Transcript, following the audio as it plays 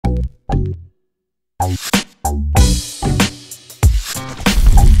Welcome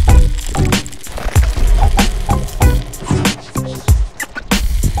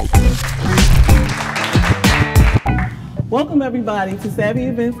everybody to Savvy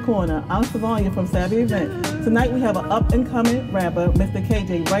Events Corner. I'm Savonia from Savvy Events. Tonight we have an up-and-coming rapper, Mr.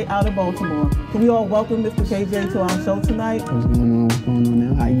 KJ, right out of Baltimore. Can we all welcome Mr. KJ to our show tonight? What's going on? What's going on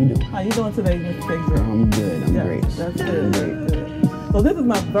now? How you doing? How you doing today, Mr. KJ? I'm good. I'm great. That's good. Good. So this is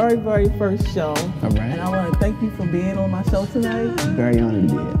my very, very first show. All right. And I want to thank you for being on my show tonight. Very honored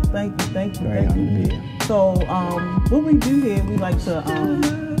to be here. Thank you. Very honored to be here. So what we do here, we like to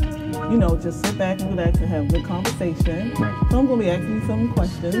you know, just sit back and relax and have a good conversation. Right. So I'm going to be asking you some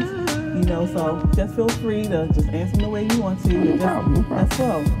questions, you know, so just feel free to just answer them the way you want to. No problem. That's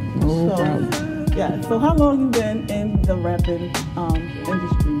well. No problem. Yeah, so how long you been in the rapping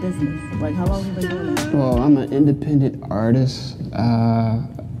industry, business? Like, how long you been doing that? Well, I'm an independent artist.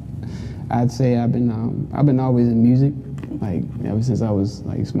 I'd say I've been always in music, like ever since I was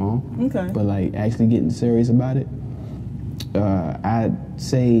like small. Okay. But like actually getting serious about it, I'd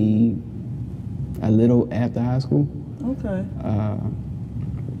say a little after high school. Okay.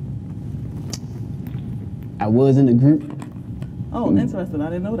 I was in a group. Oh, interesting. I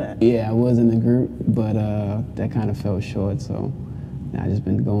didn't know that. Yeah, I was in a group, but that kind of fell short, so I just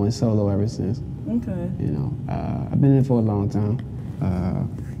been going solo ever since. Okay. You know, I've been in it for a long time.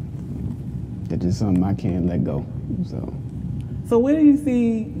 It's just something I can't let go. So where do you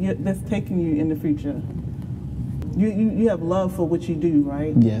see this taking you in the future? You have love for what you do,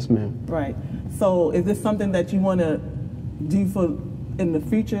 right? Yes, ma'am. Right. So is this something that you want to do in the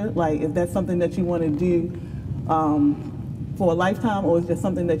future? Like, is that something that you want to do for a lifetime, or is it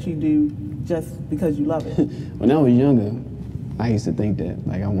something that you do just because you love it? When I was younger, I used to think that,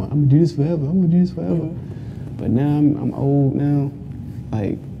 like, I'm gonna do this forever. I'm gonna do this forever. Mm-hmm. But now I'm old now.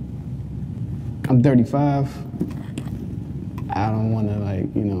 Like, I'm 35. I don't want to, like,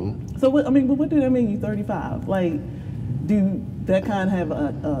 you know. So what, but what do that mean? You 35? Like, do that kind of have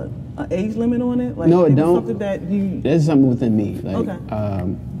a age limit on it? Like, no, it don't. Something that you. There's something within me. Like, okay.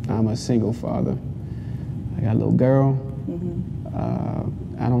 I'm a single father. I got a little girl. Mm-hmm.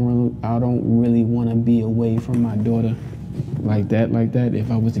 I don't really want to be away from my daughter like that. If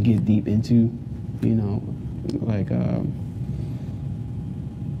I was to get deep into, you know, like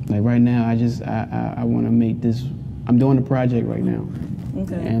right now, I want to make this. I'm doing a project right now.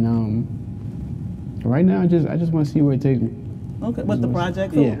 Okay. And right now, I just want to see where it takes me. Okay. What's the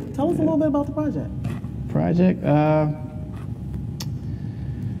project? So yeah. Tell us a little bit about the project. Project.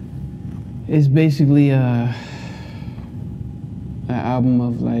 It's basically an album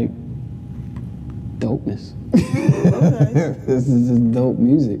of like dopeness. Okay. This is just dope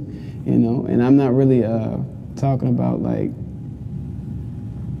music, you know. And I'm not really talking about like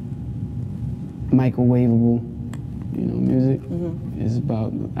microwavable, you know, music. Mm-hmm. It's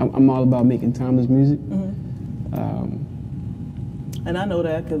about I'm all about making timeless music. Mm-hmm. And I know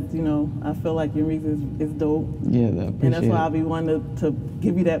that because, you know, I feel like your music is dope. Yeah, I appreciate it. And that's why I'll be wanting to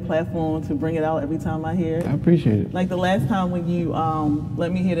give you that platform to bring it out every time I hear it. I appreciate it. Like the last time when you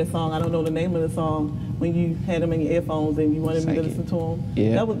let me hear the song, I don't know the name of the song, when you had them in your earphones and you wanted me to listen to them.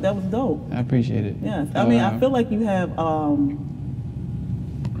 Yeah. That was dope. I appreciate it. Yes. I mean, I feel like you have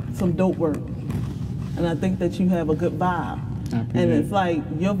some dope work. And I think that you have a good vibe. And it's like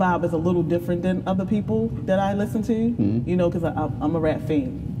your vibe is a little different than other people that I listen to, mm-hmm. you know, because I'm a rap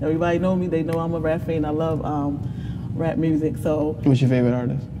fan. Everybody know me, they know I'm a rap fan. I love rap music, so. What's your favorite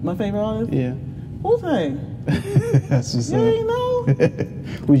artist? My favorite artist? Yeah. Wu-Tang. That's what's up. You ain't know?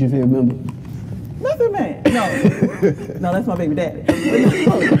 Who's your favorite member? Method Man. No, that's my baby daddy.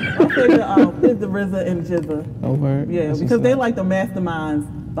 My favorite is the RZA and Jizza. Oh, word? Yeah, that's because they're like the masterminds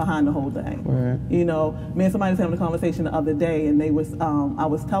behind the whole thing. Word. You know, me and somebody was having a conversation the other day, and I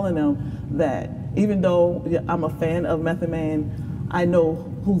was telling them that even though I'm a fan of Method Man, I know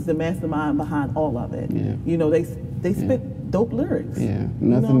who's the mastermind behind all of it. Yeah. You know, they spit dope lyrics. Yeah,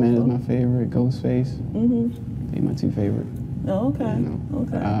 Method Man is my favorite. Ghostface. Mm-hmm. They're my two favorite. Oh, okay. You know?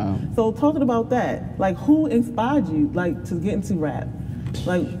 Okay. So talking about that, like, who inspired you, like, to get into rap?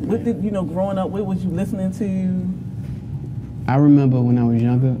 Like, what did you know growing up? What was you listening to? I remember when I was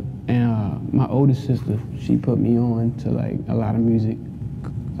younger, and my older sister, she put me on to like a lot of music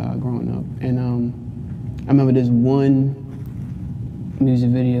growing up. And I remember this one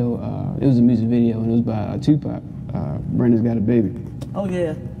music video. It was a music video, and it was by Tupac. Brenda's Got a Baby. Oh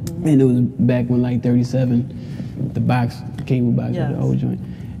yeah. Mm-hmm. And it was back when like 37, the cable box, yes. Was the old joint.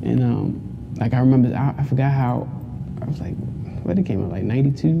 And like I remember, I forgot how. I was like, what it came out like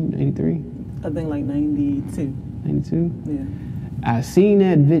 92, 93? I think like 92. 92? Yeah. I seen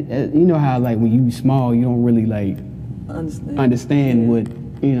that you know how like when you small, you don't really like understand what,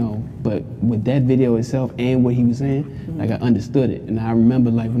 you know, but with that video itself and what he was saying, like I understood it. And I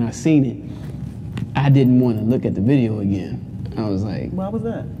remember like when I seen it, I didn't want to look at the video again. I was like, why was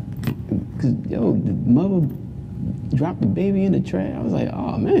that? Because, yo, the mother dropped the baby in the trash. I was like,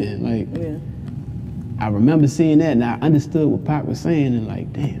 oh man, like, I remember seeing that and I understood what Pac was saying and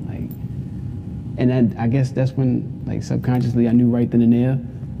like, damn, like, and I guess that's when, like, subconsciously I knew right then and there,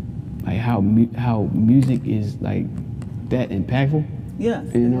 like how music is like that impactful. Yes.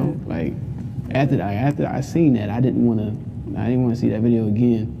 You know, like after I seen that, I didn't want to see that video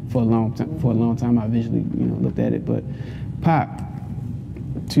again for a long time. For a long time, I eventually, you know, looked at it. But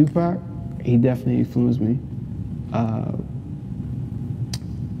Tupac, he definitely influenced me.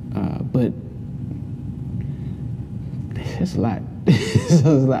 But it's a lot.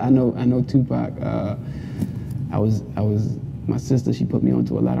 So it's like I know Tupac. My sister, she put me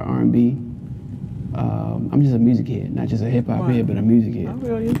onto a lot of R&B. I'm just a music head, not just a hip hop head, but a music head. I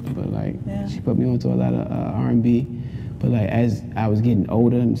feel you. But like, she put me onto a lot of R&B. But like, as I was getting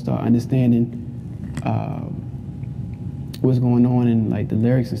older and start understanding what's going on and like the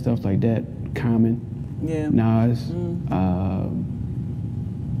lyrics and stuff like that, Common, Nas,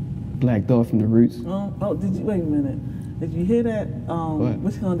 Black Thought from the Roots. Oh, did you wait a minute? Did you hear that?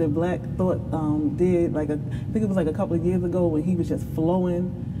 Which one that Black Thought did? Like I think it was like a couple of years ago when he was just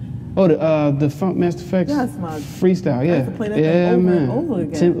flowing. Oh, the Funk Master Effects freestyle, I used to play that thing over and over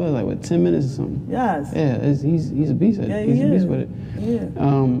again. Like what, 10 minutes or something? Yes. Yeah, he's a beast at it. He's a beast with it.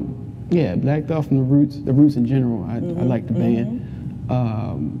 Yeah. Black Thought from the Roots in general. I like the band.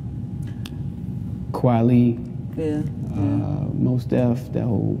 Kweli, Mos Def, that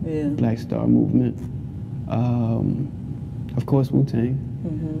whole Black Star movement. Of course, Wu-Tang.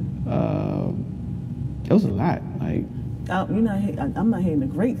 It was a lot. Like, I'm not hearing the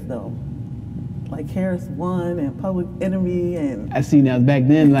greats though, like Harris One and Public Enemy and. I see now. Back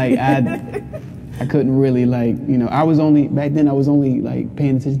then, like I couldn't really like, you know, back then I was only like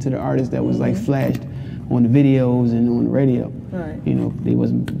paying attention to the artists that was like flashed on the videos and on the radio. Right. You know, they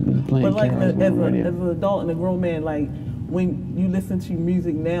wasn't playing. But like as radio. As an adult and a grown man, like when you listen to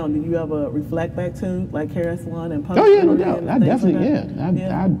music now, do you ever reflect back to like Harris One and Public Enemy? Oh yeah, no doubt. I definitely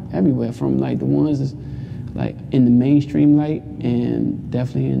I everywhere from like the ones that's like in the mainstream light and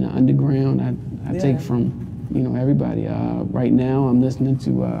definitely in the underground. I take from, you know, everybody. Right now I'm listening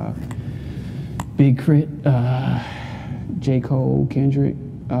to Big Crit, J. Cole, Kendrick,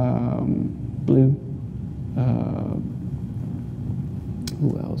 Blue.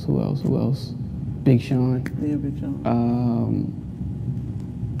 Who else? Big Sean. Yeah, Big Sean.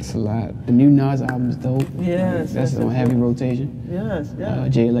 It's a lot. The new Nas album is dope. Yes. That's on heavy rotation. Yes.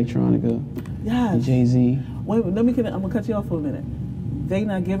 Jay Electronica. Yes. Jay-Z. Wait, I'm gonna cut you off for a minute. They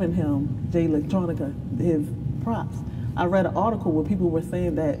not giving him Jay Electronica his props. I read an article where people were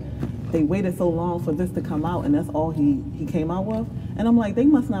saying that they waited so long for this to come out and that's all he came out with. And I'm like, they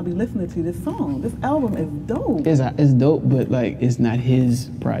must not be listening to this song. This album is dope. It's dope, but like it's not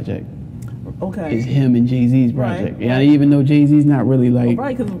his project. Okay. It's him and Jay-Z's project. Right. Yeah, even though Jay-Z's not really like.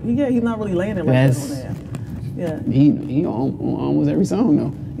 Right, because he's not really landing like that on there. Yeah. He on almost every song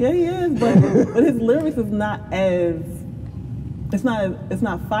though. Yeah, he is, but his lyrics is not as it's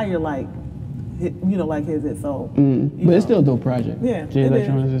not fire like, you know, like his is. So but it's still a dope project. Yeah, Jay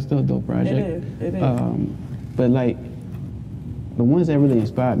Electronica is still a dope project. It is. But like the ones that really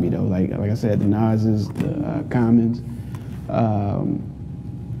inspired me though, like I said, the Nas's, the Commons,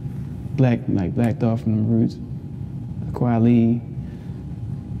 Black Thought from the Roots, Kweli,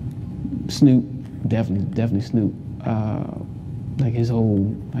 Snoop, definitely Snoop. Like his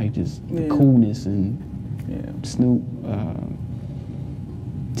whole, like just the coolness and Snoop,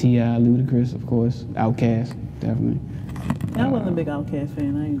 T.I., Ludacris, of course, Outkast, definitely. I wasn't a big Outkast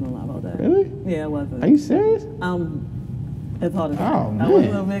fan. I ain't gonna lie about that. Really? Yeah, I wasn't. Are you serious? It's hard to say. Oh,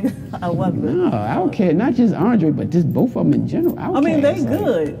 man. I wasn't. No, Outkast, not just Andre, but just both of them in general. Outkast, I mean, they like,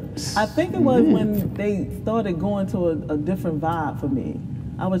 good. I think it was when they started going to a different vibe for me.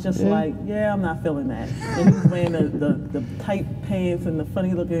 I was just like, I'm not feeling that. And he was wearing the tight pants and the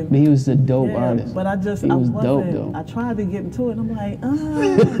funny looking. But he was a dope artist. But I wasn't. Dope though. I tried to get into it and I'm like,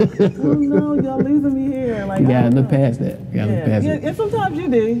 oh no, y'all losing me here. Like, you gotta look past that. You gotta look past it. And sometimes you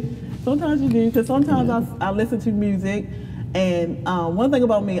do. Because sometimes I listen to music and one thing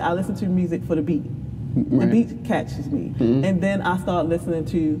about me, I listen to music for the beat. The beat catches me. And then I start listening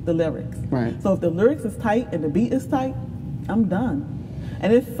to the lyrics. Right. So if the lyrics is tight and the beat is tight, I'm done.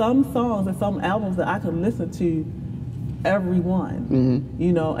 And there's some songs and some albums that I can listen to every one,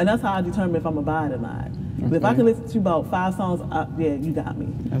 you know, and that's how I determine if I'm a buy it or not. But if I can listen to about 5 songs, yeah, you got me.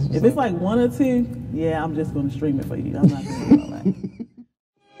 If it's like 1 or 2, yeah, I'm just going to stream it for you. I'm not going to do all that.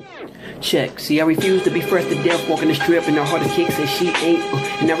 Check. See, I refuse to be fresh to death, walking the strip, and her heart is kick says she ain't.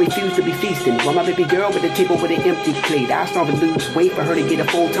 And I refuse to be feasting. While my baby girl with the table with an empty plate. I starve to lose weight for her to get a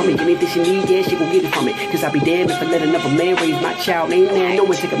full tummy. Anything she need, yeah, she gon' get it from it. Cause I be damned if I let another man raise my child. Ain't there no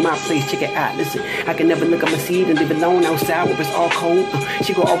one taking my place. Check it out. Listen, I can never look at my seed and live alone outside where it's all cold.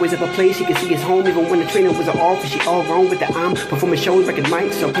 She gon' always have a place she can see his home. Even when the trainer was off, and she all wrong with the arm. Performing shows, record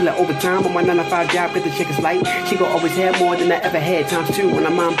mics, so pull her overtime on my 9 to 5 job, cause the check is light. She gon' always have more than I ever had. Times 2 when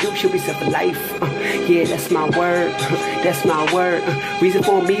her mom Duke, she'll be set for life. Yeah, that's my word. That's my word. Reason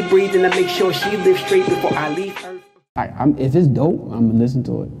for me breathing to make sure she lives straight before I leave Earth. If it's dope, I'm gonna listen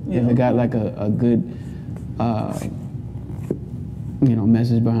to it. Yeah, if it got like a good,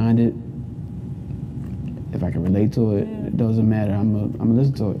 message behind it. If I can relate to it, it doesn't matter. I'm gonna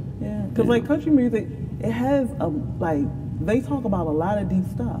listen to it. Yeah, because like country music, it has they talk about a lot of deep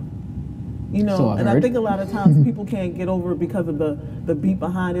stuff. You know, and I think a lot of times people can't get over it because of the beat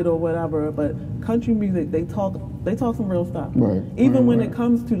behind it or whatever. But country music, they talk some real stuff. Right. Even when it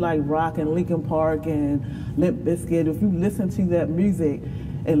comes to like rock and Linkin Park and Limp Bizkit, if you listen to that music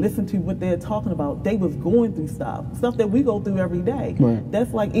and listen to what they're talking about, they was going through stuff that we go through every day. Right.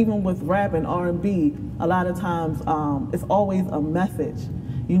 That's like even with rap and R&B, a lot of times it's always a message.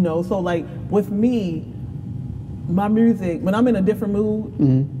 You know, so like with me, my music, when I'm in a different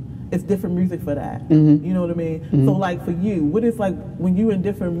mood, it's different music for that. You know what I mean? So like for you, what is like when you're in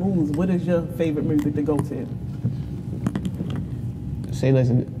different moods, what is your favorite music to go to? Say like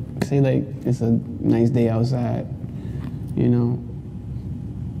it's a nice day outside, you know,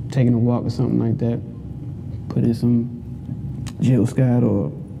 taking a walk or something like that. Put in some Jill Scott or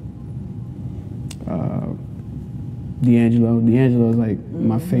D'Angelo. D'Angelo is like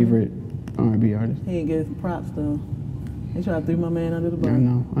my favorite R&B artist. He ain't get his props though. They try to throw my man under the bus. I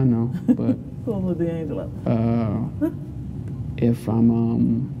know, but who was D'Angelo? If I'm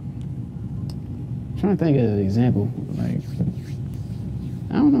trying to think of an example, like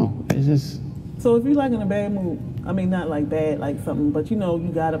I don't know, it's just. So if you're like in a bad mood, I mean not like bad, like something, but you know you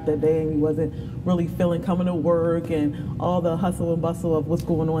got up that day and you wasn't really feeling coming to work and all the hustle and bustle of what's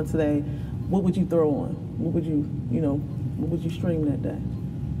going on today, what would you throw on? What would what would you stream that day?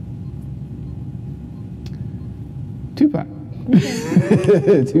 Tupac.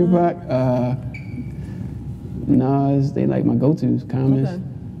 Okay. Tupac, Nas, they like my go-tos, Common.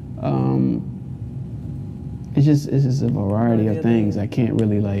 Okay. It's just a variety of things. I can't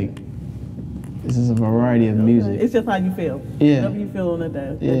really like, it's just a variety of music. It's just how you feel. Yeah. Whatever you feel on that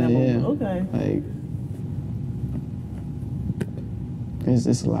day. Yeah, yeah. Okay. Like,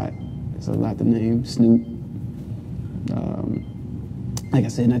 it's a lot. It's a lot to name. Snoop. Like I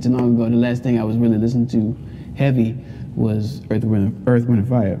said not too long ago, the last thing I was really listening to heavy was Earth, Wind and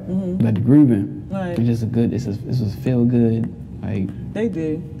Fire. Like the grooving. Right. It's just it's just feel good. Like they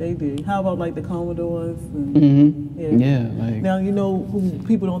do. How about like the Commodores? Yeah. Like now you know who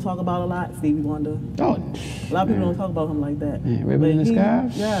people don't talk about a lot? Stevie Wonder. Oh, a lot of people don't talk about him like that. Man, Ribbon in the Sky.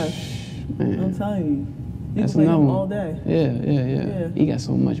 Yes. Man. I'm telling you. You That's can play another him one. all day. Yeah. He got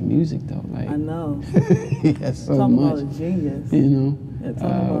so much music though. Like I know. He got so talking much. about a genius. You know. Yeah,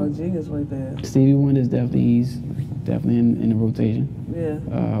 talking about a genius right there. Stevie Wonder is definitely in the rotation. Yeah.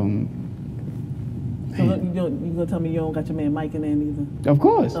 So you gonna tell me you don't got your man Mike in there neither? Of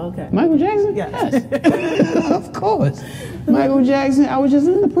course. Okay. Michael Jackson? Yes. Of course. Michael Jackson. I was just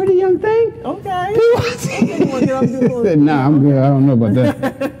in the Pretty Young Thing. Okay. Nah, I'm good. I don't know about that.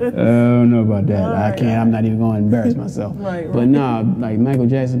 I don't know about that. Right, I can't. I'm not even going to embarrass myself. Right. But nah, like Michael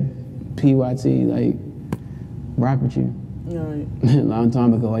Jackson, PYT, like Rock With You. All right. A long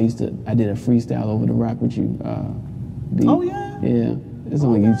time ago, I did a freestyle over the Rock With You beat. Oh yeah. Yeah. It's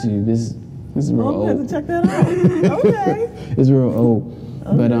on YouTube. This is real old. I have to check that out. Okay. It's real old.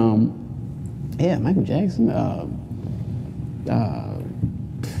 Okay. But yeah, Michael Jackson,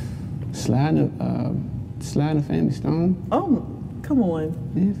 Sliding Family Stone. Oh, come on.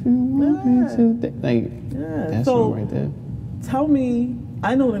 If you want me to, that song right there. Tell me,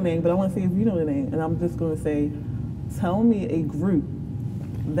 I know the name, but I want to see if you know the name, and I'm just going to say, tell me a group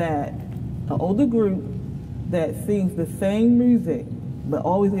an older group that sings the same music, but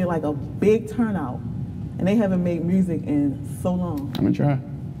always get like a big turnout, and they haven't made music in so long. I'm gonna try.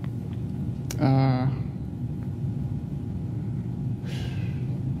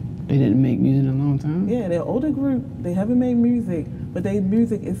 They didn't make music in a long time? Yeah, they're an older group. They haven't made music, but their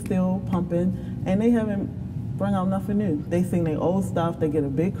music is still pumping, and they haven't brought out nothing new. They sing their old stuff. They get a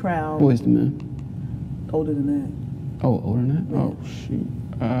big crowd. Boyz II Men. Older than that. Oh, older than that? Yeah. Oh, shoot.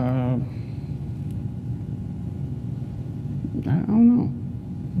 I don't know.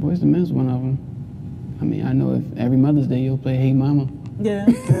 Boys II Men's one of them. I mean, I know if every Mother's Day you'll play Hey Mama. Yeah.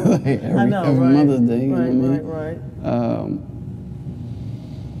 Like I know, every right? Mother's Day, you right, know what I mean? Right.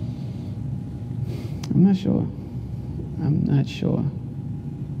 I'm not sure. I'm not sure.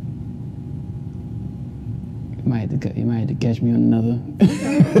 You might have to catch me on another. I'm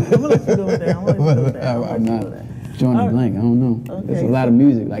gonna let you go with that. I'm not drawing a blank. I don't know. Okay. There's a lot of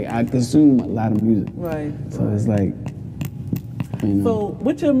music. Like I consume a lot of music. Right. So it's like, you know. So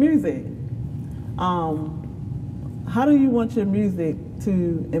with your music, how do you want your music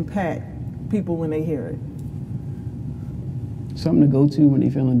to impact people when they hear it? Something to go to when they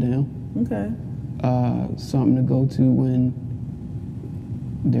feeling down. Okay. Something to go to when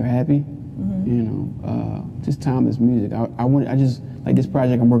they're happy. Mm-hmm. You know, just timeless music. I just like this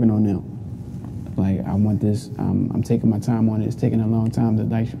project I'm working on now. Like I want this. I'm taking my time on it. It's taking a long time to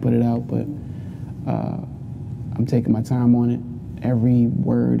like put it out, but I'm taking my time on it. Every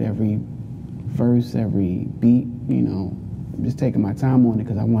word, every verse, every beat. You know, I'm just taking my time on it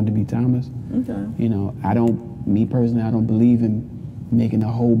because I want it to be timeless. Okay. You know, me personally, I don't believe in making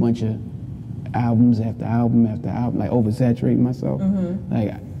a whole bunch of albums after album after album, like oversaturating myself. Mm-hmm.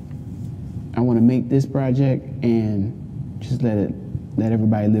 Like I want to make this project and just let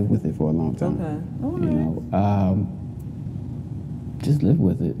everybody live with it for a long time. Okay. All right. You know, just live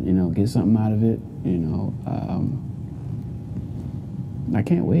with it. You know, get something out of it. You know, I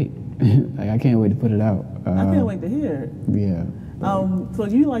can't wait. Like I can't wait to put it out. I can't wait to hear it. Yeah. So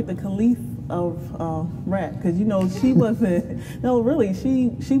you like the Khalif of rap, because you know she wasn't. No, really,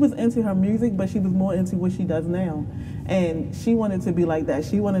 she was into her music, but she was more into what she does now, and she wanted to be like that.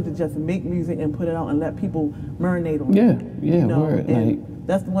 She wanted to just make music and put it out and let people marinate on it. Yeah, you know? word. And like,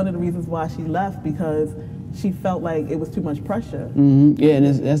 that's one of the reasons why she left, because she felt like it was too much pressure. Mm-hmm. Yeah, and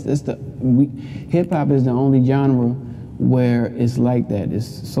hip hop is the only genre where it's like that.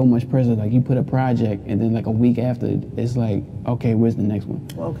 It's so much pressure. Like you put a project, and then like a week after, it's like, okay, where's the next one?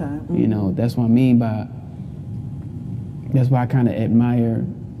 Okay. Mm-hmm. You know, that's what I mean by. That's why I kind of admire,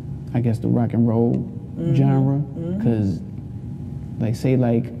 I guess, the rock and roll genre, because, like, say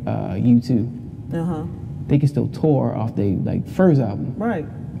like U2, they can still tour off their like first album. Right.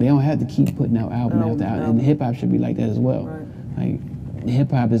 They don't have to keep putting out album after album, and hip hop should be like that as well. Right. Like, hip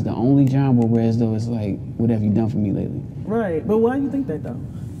hop is the only genre where as though it's like, what have you done for me lately? Right, but why do you think that though?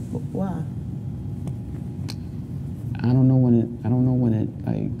 Why? I don't know when it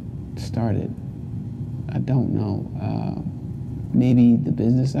like started. I don't know. Maybe the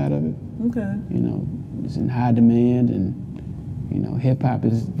business side of it. Okay. You know, it's in high demand, and you know, hip hop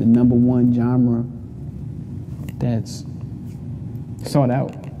is the #1 genre that's sought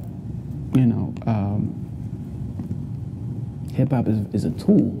out. You know, hip hop is a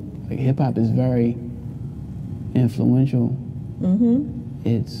tool. Like hip hop is very influential.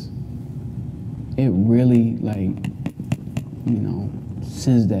 It really like, you know,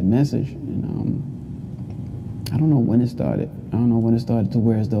 sends that message. And I don't know when it started. I don't know when it started to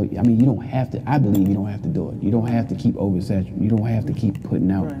where as though, I mean, you don't have to, I believe you don't have to do it. You don't have to keep oversaturating. You don't have to keep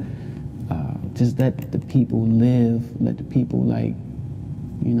putting out. Right. Just let the people live. Let the people like,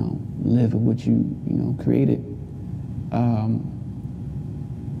 you know, live with what you know, created. I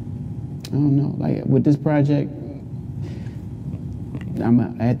don't know. Like with this project,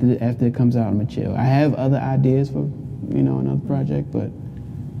 after it comes out, I'm gonna chill. I have other ideas for, you know, another project, but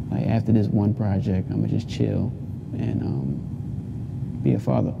like after this one project, I'm gonna just chill and be a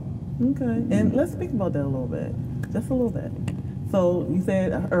father. Okay, and let's speak about that a little bit, just a little bit. So you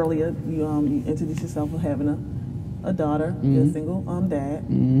said earlier you introduced yourself as having a daughter. You're a single dad.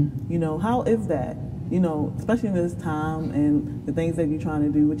 You know, how is that? You know, especially in this time and the things that you're trying to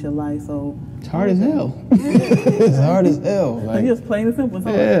do with your life. So it's hard as hell. It's hard as hell. Like, just plain and simple.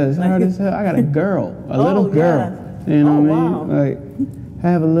 Yeah, it's hard as hell. I got a girl, a little girl. Yeah. You know what I mean? Wow. Like, I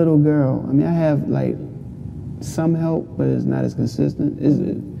have a little girl. I mean, I have like some help, but it's not as consistent. Is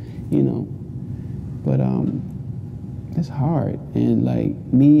it? You know, but it's hard. And like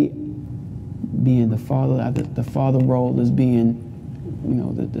me being the father, the father role is being, you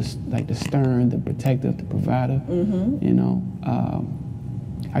know, the stern, the protective, the provider. You know,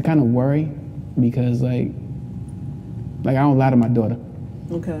 I kind of worry because like I don't lie to my daughter.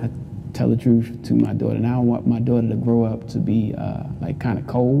 Okay. I tell the truth to my daughter, and I don't want my daughter to grow up to be like kind of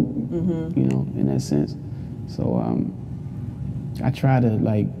cold. You know, in that sense. So I try to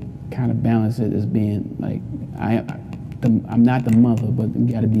like kind of balance it as being like I'm not the mother, but you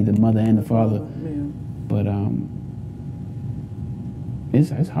got to be the mother and the father. But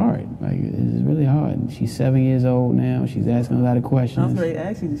it's hard. Like it's really hard. She's 7 years old now. She's asking a lot of questions. I was ready to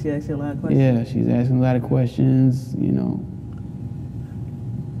ask you. Did she ask you a lot of questions? Yeah, she's asking a lot of questions. You know,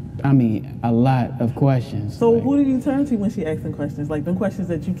 I mean, a lot of questions. So like, who do you turn to when she asking questions? Like them questions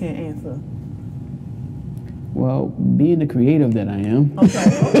that you can't answer? Well, being the creative that I am,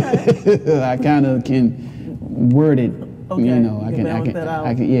 Okay. I kind of can word it. Okay. You know, You can balance that out.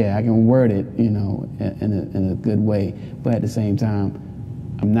 I can word it. You know, in a good way. But at the same time,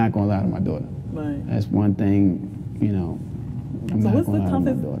 I'm not gonna lie to my daughter. Right. That's one thing. You know, I'm So not what's the gonna lie to my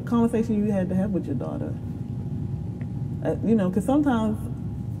toughest daughter. conversation you had to have with your daughter? You know, because sometimes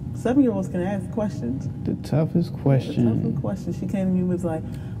 7-year-olds can ask questions. The toughest The question. toughest question. She came to me and was like,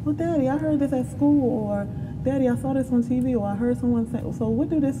 "Well, Daddy, I heard this at school," or "Daddy, I saw this on TV," or "I heard someone say." So what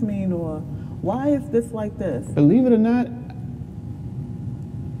do this mean? Or why is this like this? Believe it or not,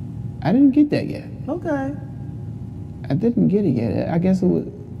 I didn't get that yet. Okay. I didn't get it yet. I guess it was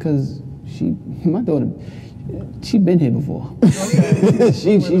because my daughter, she's been here before. Okay.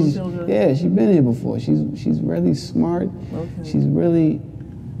 she's children. yeah, she's been here before. She's really smart. Okay.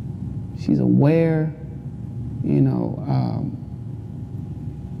 She's aware. You know,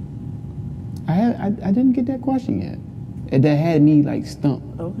 I didn't get that question yet. That had me like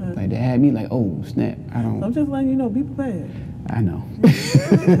stumped. Okay. Like that had me like, oh snap! I'm just letting you know, be prepared. I know. And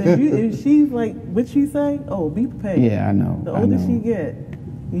if she's like what she say, oh, be prepared. Yeah, I know. The I older know. she get,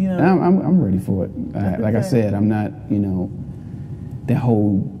 you know. I'm ready for it. Like I Okay. said, I'm not, you know, the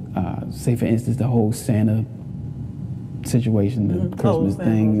whole, say for instance, the whole Santa situation, the Mhm. Christmas Santa,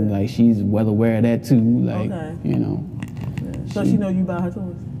 thing. okay. Like she's well aware of that too. Like, Okay. you know. Yeah. So she know you buy her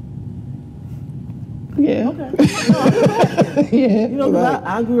toys. Yeah. Okay. Yeah. You know, 'cause like,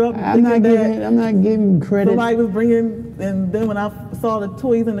 I grew up I'm not thinking that giving. I'm not giving credit. somebody was bringing, and then when I saw the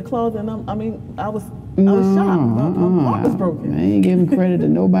toys in the closet, and I was shocked. My heart was broken. I ain't giving credit to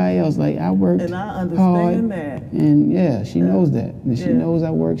nobody else. Like I worked And I hard, understand that. and yeah, she knows that. And she Yeah. knows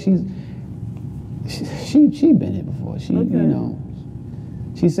I work. She been here before. She Okay. you know,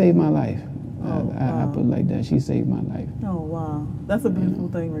 she saved my life. Oh, I wow. put it like that. She saved my life. Oh wow, that's a beautiful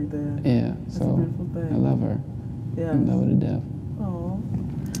thing right there. Yeah, That's so a beautiful thing. I love her. Yeah. I love her to death. Oh.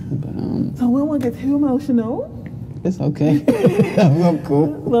 But So we don't want to get too emotional, it's okay. I'm cool.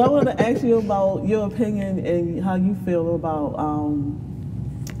 but I want to ask you about your opinion and how you feel about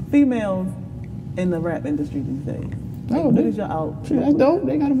females in the rap industry these days. Like, Oh, what they- is your out? Sure, that's dope.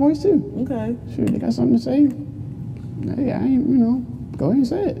 They got a voice too. Okay. Sure, they got something to say. Hey, I ain't, you know, go ahead and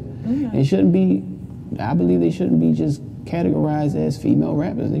say it. Okay. They shouldn't be, I believe they shouldn't be just categorized as female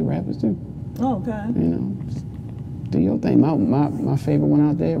rappers. They rappers too. Oh, okay. You know, just do your thing. My favorite one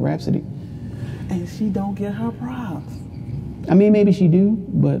out there, Rhapsody. And she don't get her props. I mean, maybe she do,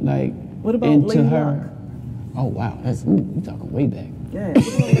 but like, What about and Lady to her, Luck? oh wow, that's, ooh, you talking way back. Yeah.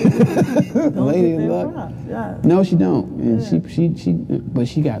 Don't Lady get their Luck. props. Yeah. No, she don't. And Yeah. but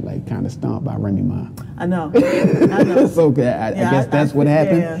she got like kind of stomped by Remy Ma. I know. I know. So I Yeah, guess that's what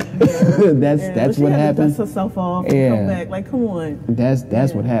happened. Yeah. that's Yeah, that's but what she had to happened. dust herself off and Yeah. come back. Like, come on. That's Yeah.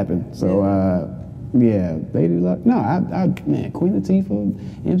 what happened. So yeah, Lady Luck. No, I man, Queen Latifah,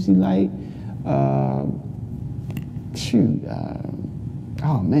 MC Light.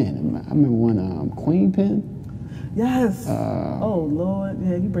 Oh man, I remember one Queen Pen, Yes. Oh Lord.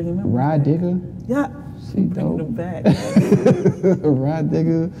 Yeah, you bringing me. Rod Digger. Yeah. She Bringing dope. them back. Rod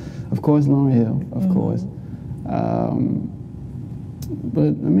Digger, of course, Lauryn Hill, of Mm-hmm. course. But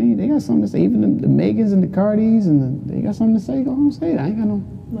I mean, they got something to say. Even the Megans and the Cardis, and they got something to say. Go on, say it. I ain't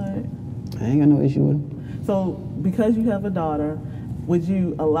got no issue with them. So, because you have a daughter, would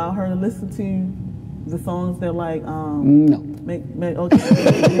you allow her to listen to the songs that like No.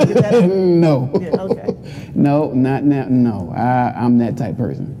 okay? No. Yeah, okay. No, not now. No, I'm that type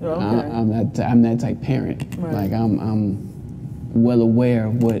person. Okay. I'm that type parent. Right. Like I'm well aware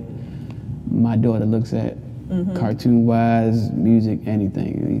of what my daughter looks at, cartoon wise, music,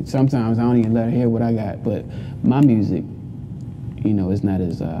 anything. Sometimes I don't even let her hear what I got, but my music, you know, it's not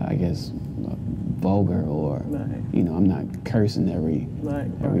as I guess vulgar or Right. you know, I'm not cursing every Right.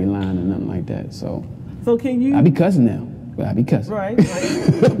 line or nothing like that. So So can you? I be cussing now. But I be cussing. Right.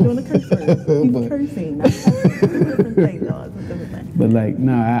 I'm doing the curse words. He's But- cursing. That's a different thing, though. It's a different thing. But like,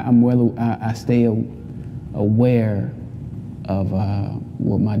 no, I stay aware of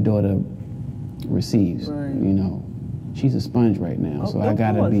what my daughter receives. Right. You know, she's a sponge right now, so Of I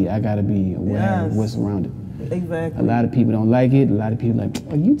gotta course. be aware of Yes. what's around it. Exactly. A lot of people don't like it. A lot of people like,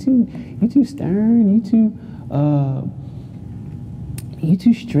 oh, you too stern. You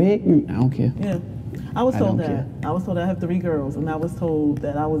too strict. I don't care. Yeah. I was I told don't that. I was told I have 3 girls, and I was told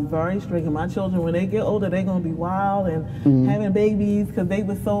that I was very strict. And my children, when they get older, they're gonna be wild and having babies because they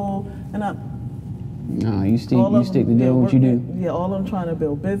were so. And I. No, you stick all of to them, doing what you do. Yeah, all of them trying to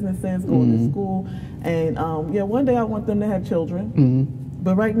build businesses, going to school, and yeah, one day I want them to have children.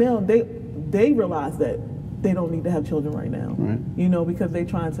 But right now, they realize that they don't need to have children right now. Right. You know, because they're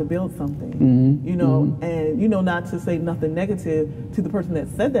trying to build something. Mm-hmm. You know, Mm-hmm. and you know, not to say nothing negative to the person that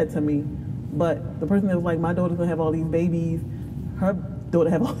said that to me, but the person that was like, my daughter's gonna have all these babies, her daughter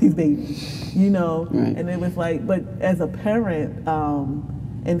have all these babies. You know, Right. and it was like, but as a parent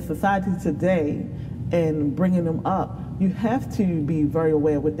in society today, and bringing them up, you have to be very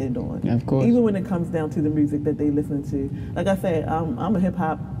aware of what they're doing. Yeah, of course. Even when it comes down to the music that they listen to. Like I said, I'm a hip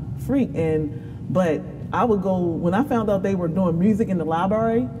hop freak, but I would go, when I found out they were doing music in the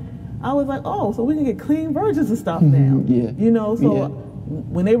library, I was like, oh, so we can get clean versions and stuff now. Yeah. You know, so Yeah.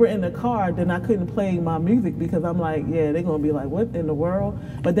 when they were in the car, then I couldn't play my music because I'm like, yeah, they're gonna be like, what in the world?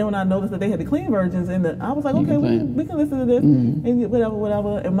 But then when I noticed that they had the clean versions, I was like, You okay, can play we can listen to this and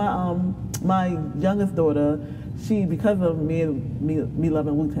whatever. And my youngest daughter, she, because of me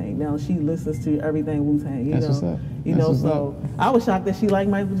loving Wu-Tang, now she listens to everything Wu-Tang. You That's know, what's up. you That's know. what's So I was shocked that she liked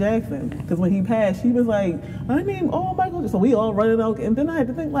Michael Jackson, because when he passed, she was like, I mean, oh, Michael. So we all running out, and then I had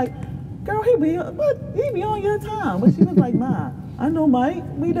to think like, girl, he be on your time. But she was like, Ma, I know Mike,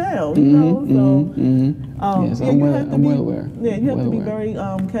 we down. You know, so Yes, yeah, I'm you well- have to I'm be, well aware. Yeah, you have Well to be aware.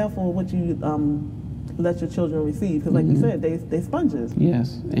 very careful what you let your children receive, because like you said, they sponges.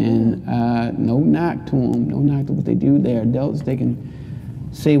 Yes, and no knock to them, no knock to what they do. They're adults; they can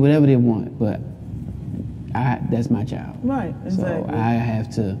say whatever they want, but that's my child. Right, exactly. So I have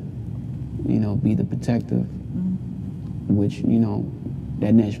to, you know, be the protective, which, you know,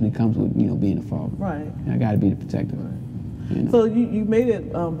 that naturally comes with, you know, being a father. Right. And I got to be the protective. You know? So you made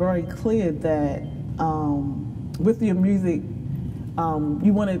it very clear that with your music,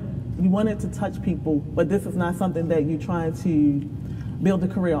 you wanted to touch people, but this is not something that you're trying to build a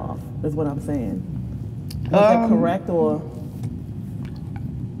career off, is what I'm saying. Is that correct, or?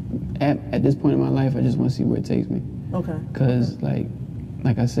 At this point in my life, I just want to see where it takes me. Okay. Cause like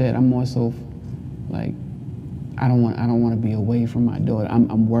I said, I'm more so like I don't want to be away from my daughter.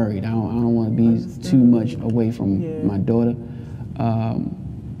 I'm worried. I don't want to be too much away from my daughter.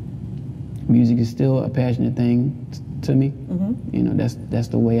 Music is still a passionate thing to me. You know, that's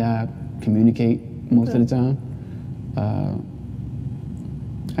the way I communicate most of the time.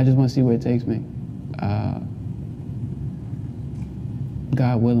 I just want to see where it takes me.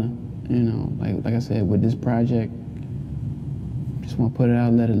 God willing, you know, like I said, with this project, just want to put it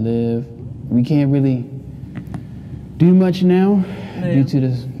out, let it live. We can't really do much now due to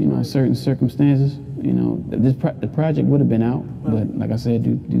this, you know, certain circumstances. You know, the project would have been out, but like I said,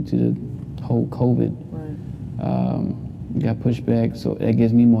 due to the whole COVID, got pushed back. So that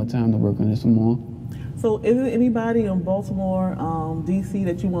gives me more time to work on this some more. So is there anybody in Baltimore, DC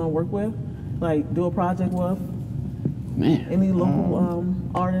that you want to work with, like do a project with? Man, Any local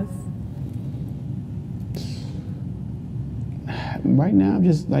artists? Right now, I'm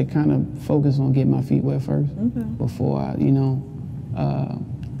just like kind of focused on getting my feet wet first before I, you know,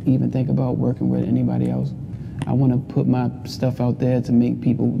 even think about working with anybody else. I want to put my stuff out there to make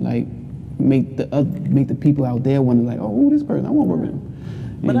people like make the people out there want to like, oh, this person, I want to work with him.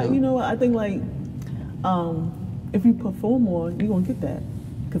 But you know what? I think like if you perform more, you're gonna get that.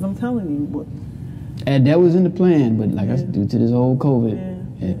 Because I'm telling you, and that was in the plan, but like I said, due to this old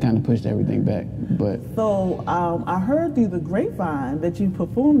COVID, it kind of pushed everything back. But so I heard through the grapevine that you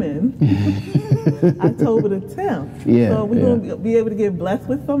performing October the 10th. Yeah. So we're gonna be able to get blessed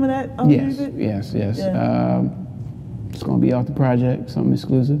with some of that music. Yes. Yeah. It's gonna be off the project, something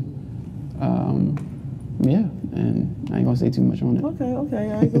exclusive. Yeah, and I ain't gonna say too much on it. Okay.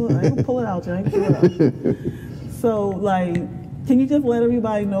 I ain't gonna pull it out. I ain't gonna pull it out. So like, can you just let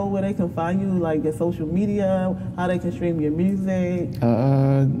everybody know where they can find you, like your social media, how they can stream your music?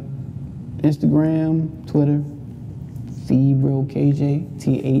 Instagram, Twitter, TheRealKJ,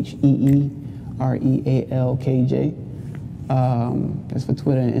 TheRealKJ. That's for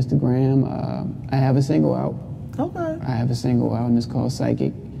Twitter and Instagram. I have a single out. Okay. I have a single out, and it's called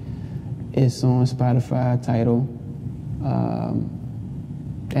Psychic. It's on Spotify, Tidal,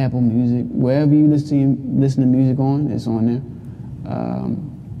 Apple Music, wherever you listen to music on, it's on there.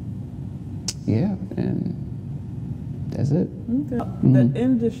 Yeah, and that's it. Okay. The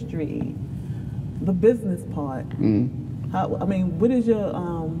industry, the business part. How? I mean, what is your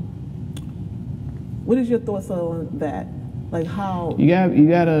thoughts on that? Like how? You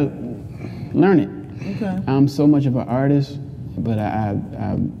gotta learn it. Okay. I'm so much of an artist, but I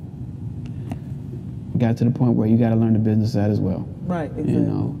got to the point where you gotta learn the business side as well. Right. Exactly. You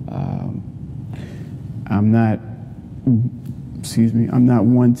know, I'm not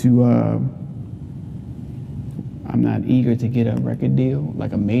one to, I'm not eager to get a record deal,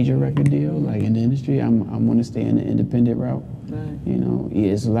 like a major record deal, like in the industry. I want to stay in the independent route. Right. You know,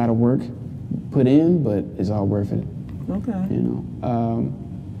 yeah, it's a lot of work put in, but it's all worth it. Okay. You know,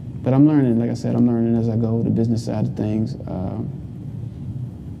 but I'm learning. Like I said, I'm learning as I go. The business side of things.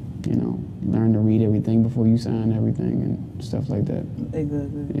 You know, learn to read everything before you sign everything and stuff like that.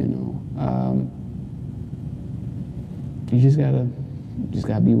 Exactly. You know, you just gotta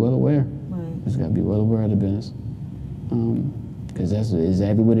be well aware. Right. Just gotta be well aware of the business, because that's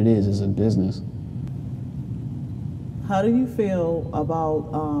exactly what it is. It's a business. How do you feel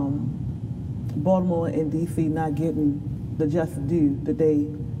about Baltimore and DC not getting the just due that they,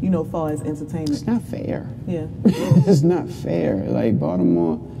 you know, far as entertainment? It's not fair. Yeah. It's not fair. Like,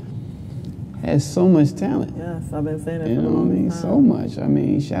 Baltimore has so much talent. Yes, I've been saying that You for know a what I long mean? time. So much. I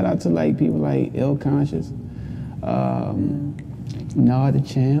mean, shout out to like people like Ill Conscious, Nard the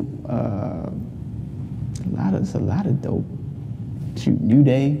Champ. It's a lot of dope. Shoot, New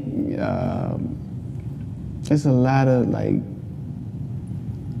Day. It's a lot of like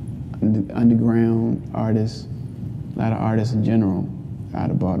underground artists. A lot of artists in general out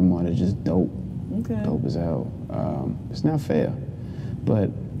of Baltimore that's just dope. Okay. Dope as hell. It's not fair,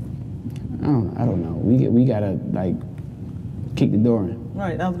 but I don't know. We gotta like kick the door in.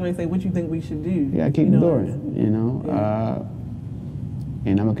 Right. I was going to say, what you think we should do? You gotta kick the door in. You know,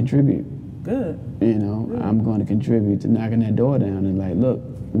 and I'm gonna contribute. Good. You know, Good. I'm going to contribute to knocking that door down and like, look,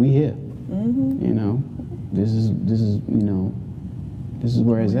 we here. Mm-hmm. You know, this is you know, this is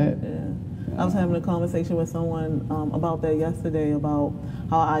where it's at. Yeah. I was having a conversation with someone about that yesterday, about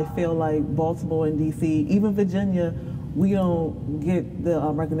how I feel like Baltimore and DC, even Virginia, we don't get the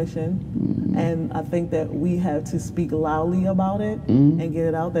recognition. And I think that we have to speak loudly about it and get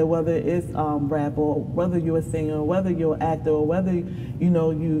it out there, whether it's rap or whether you're a singer, whether you're an actor, or whether, you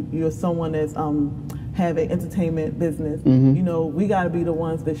know, you're someone that's have an entertainment business. You know, we got to be the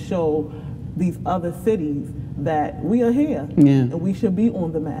ones that show these other cities that we are here and we should be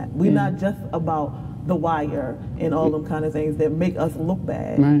on the map. We're not just about The Wire and all them kind of things that make us look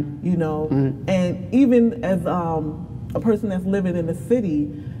bad, you know. And even as a person that's living in the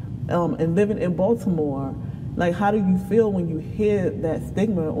city and living in Baltimore, like, how do you feel when you hear that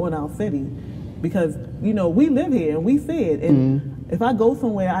stigma on our city? Because, you know, we live here and we see it. And if I go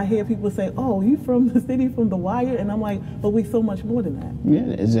somewhere, I hear people say, oh, you from the city, from The Wire? And I'm like, but we so much more than that.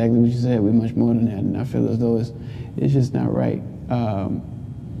 Yeah, exactly what you said. We're much more than that. And I feel as though it's just not right.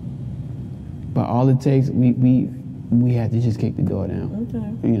 But all it takes, we have to just kick the door down.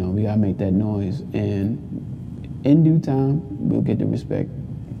 Okay. You know, we got to make that noise. And in due time, we'll get the respect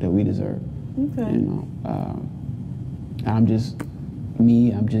that we deserve. Okay. You know, I'm just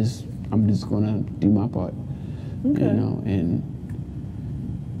going to do my part. Okay. You know, and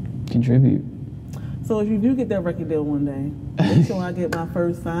contribute. So if you do get that record deal one day, make sure I get my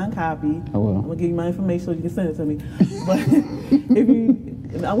first signed copy. I will. I'm gonna give you my information so you can send it to me. But if you,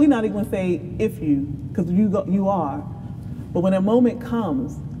 now we're not even gonna say if you, because you are. But when that moment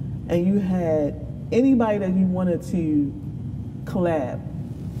comes, and you had anybody that you wanted to collab,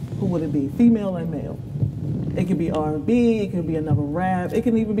 who would it be? Female and male. It could be R&B. It could be another rap. It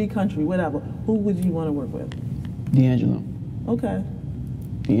can even be country. Whatever. Who would you want to work with? D'Angelo. Okay.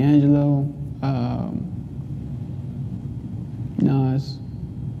 D'Angelo, Nas,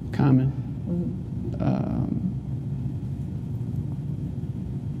 Common,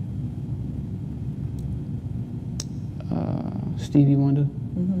 Stevie Wonder.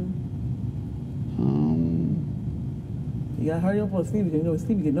 You gotta hurry up on Stevie. You know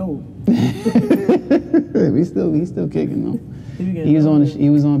Stevie getting old. He's still kicking though. He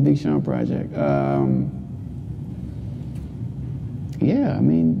was on Big Sean project. Yeah, I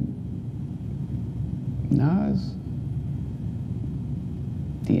mean, Nas,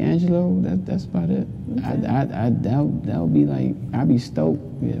 D'Angelo, that's about it. Okay. That would be like, I'd be stoked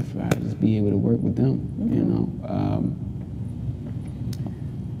if I just be able to work with them, you know.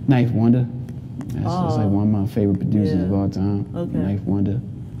 Knife Wonder, that's like one of my favorite producers of all time. Okay. Knife Wonder.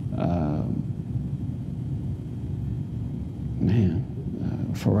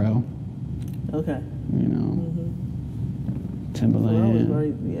 Pharrell. Okay. You know. Timberland.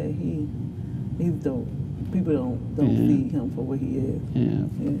 Right, yeah, he's dope. People don't see him for what he is.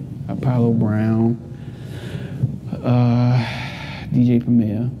 Yeah. Apollo Brown, DJ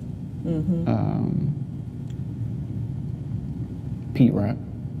Premier, Pete Rock.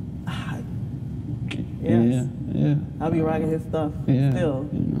 Yes. Yeah. I'll be rocking his stuff still.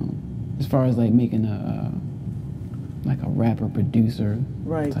 You know, as far as like making a rapper producer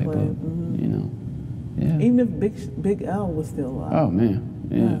type of, you know. Yeah. Even if Big L was still alive. Oh man,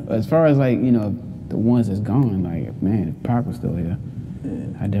 yeah. As far as like, you know, the ones that's gone, like, man, if Pac was still here,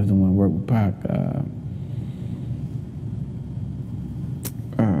 I definitely want to work with Pac.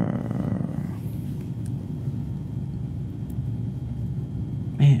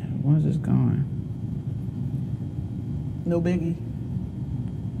 just gone. No Biggie.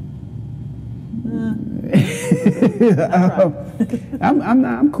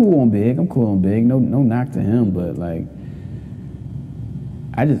 I'm cool on Big. I'm cool on Big. No knock to him, but like,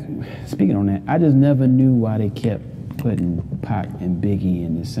 speaking on that, I just never knew why they kept putting Pac and Biggie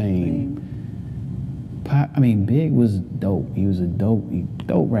in the same. Big was dope. He was a dope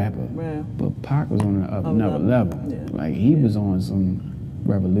rapper. Yeah. But Pac was on another level. Yeah. Like he was on some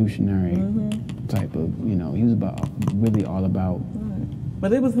revolutionary type of, he was really all about.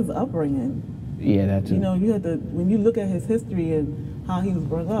 But it was his upbringing. Yeah, that too. You had to, when you look at his history and how he was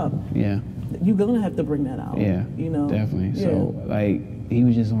brought up. Yeah. You're gonna have to bring that out. Yeah. Definitely. Yeah. So like he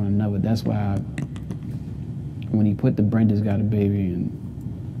was just on another. That's why when he put the Brenda's Got a Baby and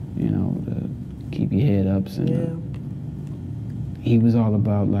the Keep Your Head Ups and he was all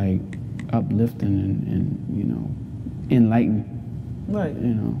about like uplifting and enlightening. Right.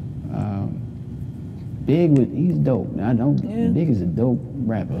 Big he's dope. I know Big is a dope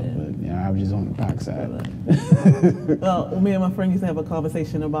rapper, but I was just on the Pac side. Well, me and my friend used to have a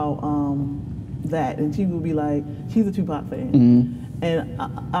conversation about that, and she would be like, she's a Tupac fan, and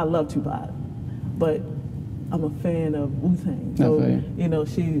I love Tupac, but I'm a fan of Wu-Tang. So,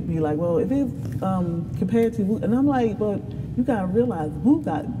 she'd be like, well, if it's compared to Wu, and I'm like, but you gotta realize Wu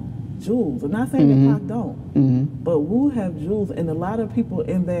got jewels. I'm not saying that Pac don't, but Wu have jewels, and a lot of people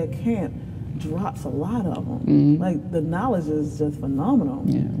in their camp drops a lot of them. Like the knowledge is just phenomenal.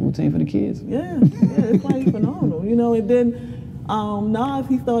 Yeah, Wu-Tang for the kids. Yeah, it's like phenomenal. And then Nas,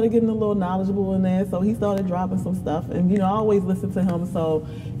 he started getting a little knowledgeable in there, so he started dropping some stuff, and I always listen to him, so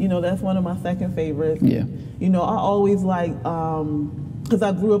that's one of my second favorites. Yeah. I always like, because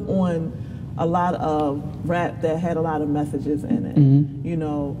I grew up on a lot of rap that had a lot of messages in it,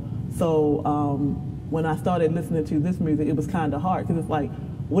 so when I started listening to this music, it was kind of hard, because it's like,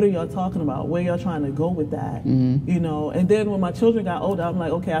 what are y'all talking about? Where y'all trying to go with that? And then when my children got older, I'm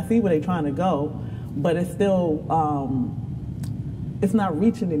like, okay, I see where they're trying to go, but it's still, it's not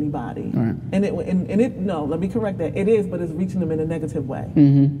reaching anybody. Right. No, let me correct that. It is, but it's reaching them in a negative way.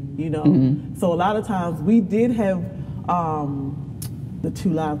 So a lot of times we did have the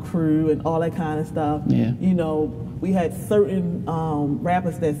 2 Live Crew and all that kind of stuff. Yeah. We had certain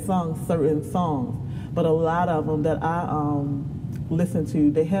rappers that sung certain songs, but a lot of them that I listened to,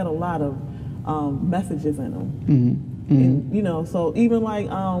 they had a lot of messages in them. And, so even like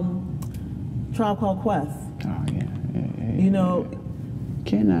Tribe Called Quest. Oh yeah.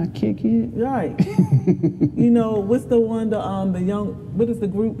 Can I kick it? Right. What's the one, the young, what is the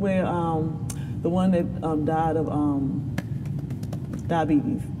group where the one that died of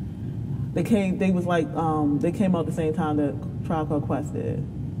diabetes? They came out the same time that Tribe Called Quest did.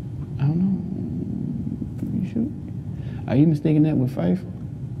 I don't know. You sure? Are you mistaking that with Phife?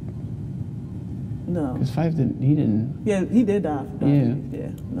 No. Because Phife didn't. Yeah, he did die. Yeah.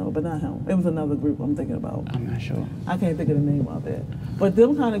 No, but not him. It was another group I'm thinking about. I'm not sure. I can't think of the name of it. But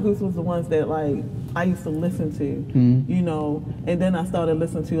them kind of groups was the ones that like I used to listen to, and then I started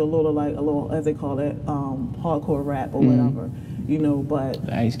listening to a little, as they call it, hardcore rap or whatever, but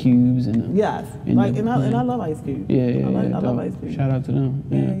the Ice Cubes and yes, and I love Ice Cube. Yeah, I love Ice Cube. Shout out to them.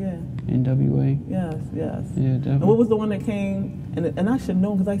 Yeah. NWA. Yes. Yeah, definitely. And what was the one that came, and I should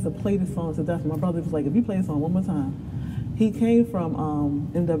know because I used to play this song to death. My brother was like, if you play this song one more time. He came from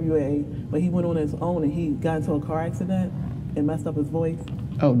NWA, but he went on his own and he got into a car accident and messed up his voice.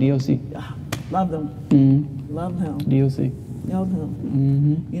 Oh, DLC. Loved him. Loved him. DLC. Loved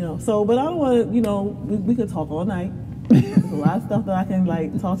him. So, but I don't want to, we could talk all night. There's a lot of stuff that I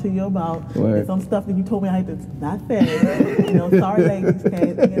can talk to you about. There's some stuff that you told me I had to not say. Sorry, ladies,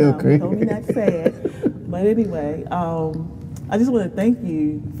 can't. You told me not to say it. But anyway, I just want to thank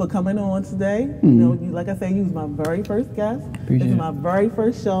you for coming on today. Like I said, you was my very first guest. This is my very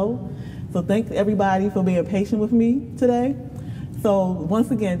first show. So thanks everybody for being patient with me today. So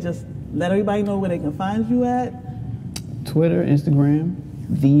once again, just let everybody know where they can find you at. Twitter, Instagram,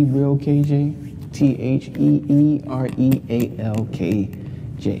 TheRealKJ. TheRealKJ.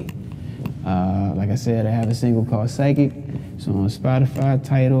 Like I said, I have a single called Psychic. It's on Spotify,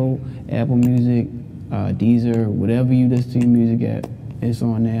 Tidal, Apple Music, Deezer, whatever you listen to your music at. It's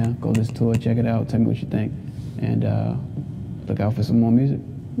on there. Go listen to it, check it out, tell me what you think, and look out for some more music.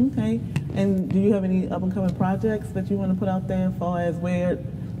 Okay. And do you have any up-and-coming projects that you want to put out there as far as where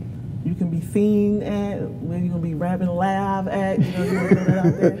you can be seen at, where you're going to be rapping live at? You want to put that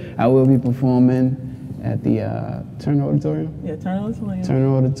out there? I will be performing at the Turner Auditorium. Yeah, Turner Auditorium.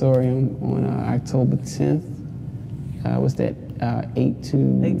 Turner Auditorium on October 10th. What's that? 8 to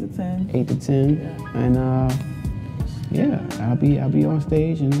 10. 8 to 10. Yeah. And yeah, I'll be on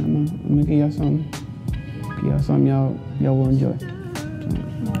stage and I'm gonna give y'all something. Y'all will enjoy.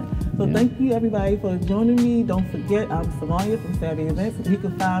 So thank you everybody for joining me. Don't forget, I'm Somalia from Savvy Events. You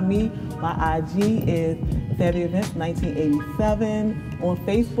can find me. My IG is Savvy Events 1987. On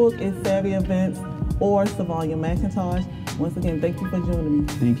Facebook is Savvy Events or Somalia McIntosh. Once again, thank you for joining me.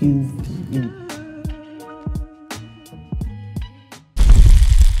 Thank you.